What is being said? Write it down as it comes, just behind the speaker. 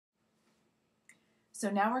So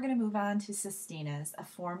now we're going to move on to Sestina's, a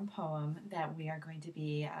form poem that we are going to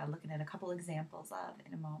be looking at a couple examples of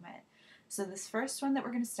in a moment. So this first one that we're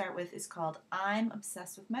going to start with is called I'm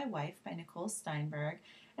Obsessed with My Wife by Nicole Steinberg.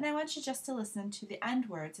 And I want you just to listen to the end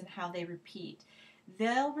words and how they repeat.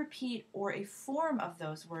 They'll repeat, or a form of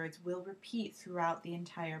those words will repeat throughout the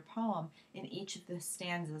entire poem in each of the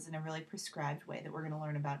stanzas in a really prescribed way that we're going to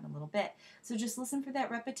learn about in a little bit. So just listen for that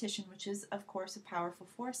repetition, which is, of course, a powerful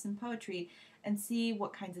force in poetry, and see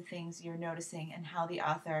what kinds of things you're noticing and how the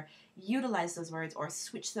author utilized those words or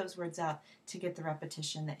switched those words up to get the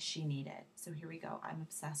repetition that she needed. So here we go. I'm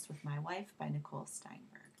Obsessed with My Wife by Nicole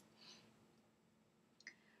Steinberg.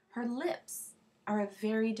 Her lips are a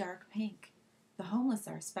very dark pink. The homeless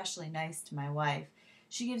are especially nice to my wife.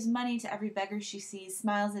 She gives money to every beggar she sees,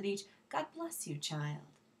 smiles at each. God bless you, child.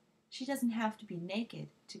 She doesn't have to be naked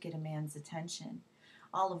to get a man's attention.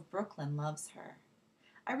 All of Brooklyn loves her.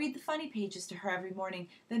 I read the funny pages to her every morning,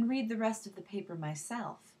 then read the rest of the paper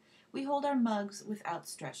myself. We hold our mugs with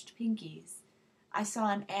outstretched pinkies. I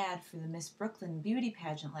saw an ad for the Miss Brooklyn beauty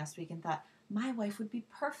pageant last week and thought my wife would be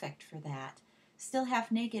perfect for that. Still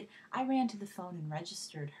half naked, I ran to the phone and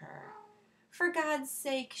registered her. For God's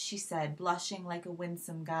sake, she said, blushing like a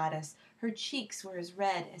winsome goddess. Her cheeks were as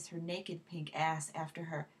red as her naked pink ass after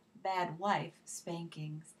her bad wife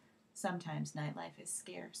spankings. Sometimes nightlife is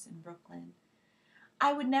scarce in Brooklyn.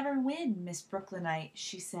 I would never win, Miss Brooklynite,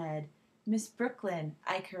 she said. Miss Brooklyn,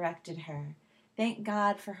 I corrected her. Thank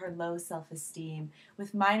God for her low self-esteem.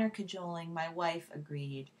 With minor cajoling, my wife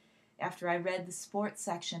agreed. After I read the sports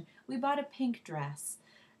section, we bought a pink dress.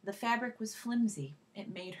 The fabric was flimsy.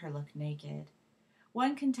 It made her look naked.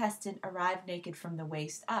 One contestant arrived naked from the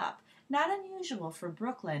waist up, not unusual for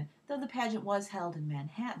Brooklyn, though the pageant was held in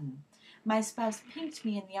Manhattan. My spouse pinked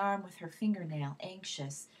me in the arm with her fingernail,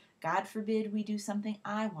 anxious. God forbid we do something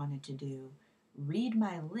I wanted to do. Read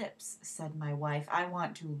my lips, said my wife. I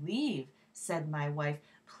want to leave, said my wife.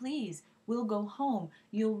 Please, we'll go home.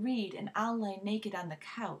 You'll read, and I'll lie naked on the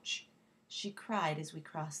couch. She cried as we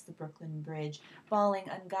crossed the Brooklyn Bridge, bawling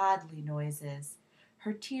ungodly noises.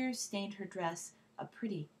 Her tears stained her dress a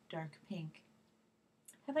pretty dark pink.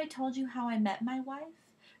 Have I told you how I met my wife?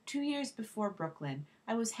 2 years before Brooklyn.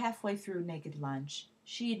 I was halfway through Naked Lunch.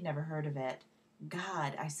 She'd never heard of it.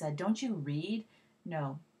 God, I said, don't you read?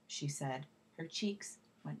 No, she said. Her cheeks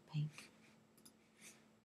went pink.